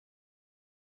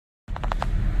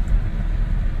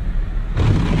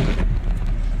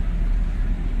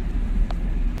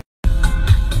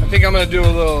think I'm gonna do a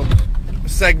little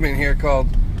segment here called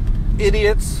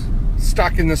Idiots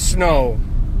Stuck in the Snow.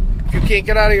 If you can't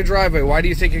get out of your driveway, why do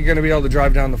you think you're gonna be able to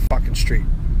drive down the fucking street?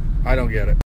 I don't get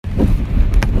it.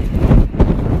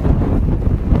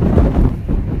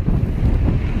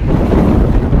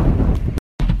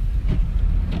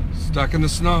 Stuck in the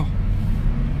snow.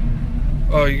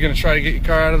 Oh, you're gonna try to get your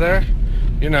car out of there?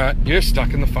 You're not. You're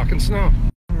stuck in the fucking snow.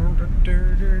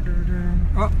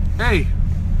 Oh, hey.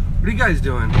 What are you guys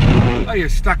doing? Oh, you're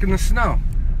stuck in the snow.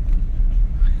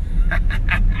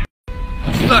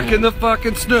 Stuck in the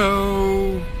fucking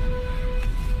snow.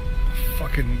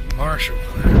 Fucking Marshall.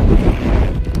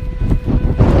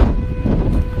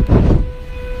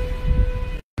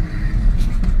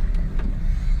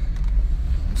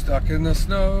 Stuck in the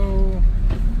snow.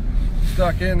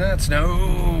 Stuck in that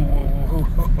snow.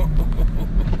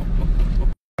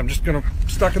 I'm just gonna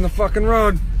stuck in the fucking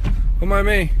road. Don't mind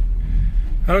me.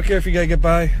 I don't care if you gotta get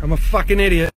by. I'm a fucking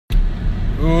idiot.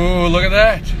 Ooh, look at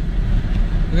that.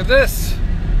 Look at this.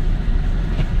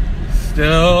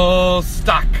 Still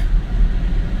stuck.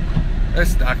 They're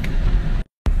stuck.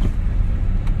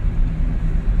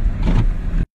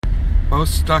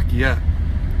 Most stuck yet.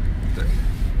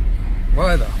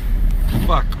 Why the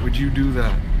fuck would you do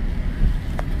that?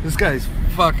 This guy's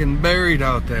fucking buried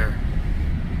out there.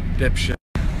 Dipshit.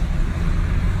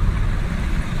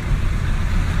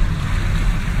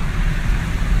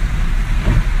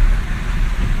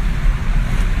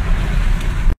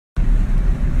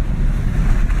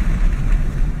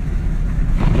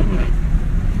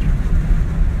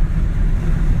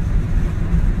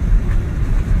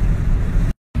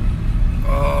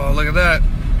 Oh, look at that.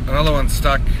 Another one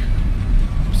stuck.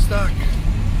 I'm stuck.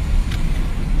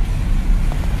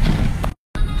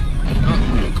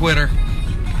 Oh, quitter.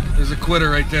 There's a quitter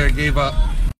right there. Gave up.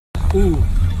 Ooh,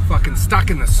 fucking stuck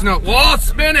in the snow. Whoa,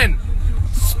 spinning!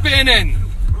 Spinning!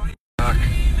 Stuck.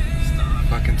 Stuck.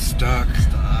 Fucking stuck.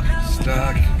 Stuck.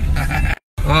 Stuck.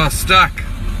 Oh, stuck.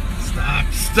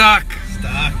 Stuck. Stuck.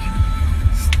 Stuck.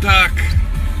 Stuck.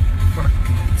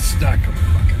 Fucking stuck. I'm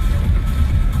fucking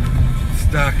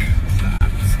stuck. Stuck.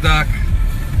 Stuck.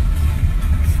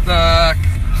 Stuck.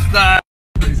 Stuck.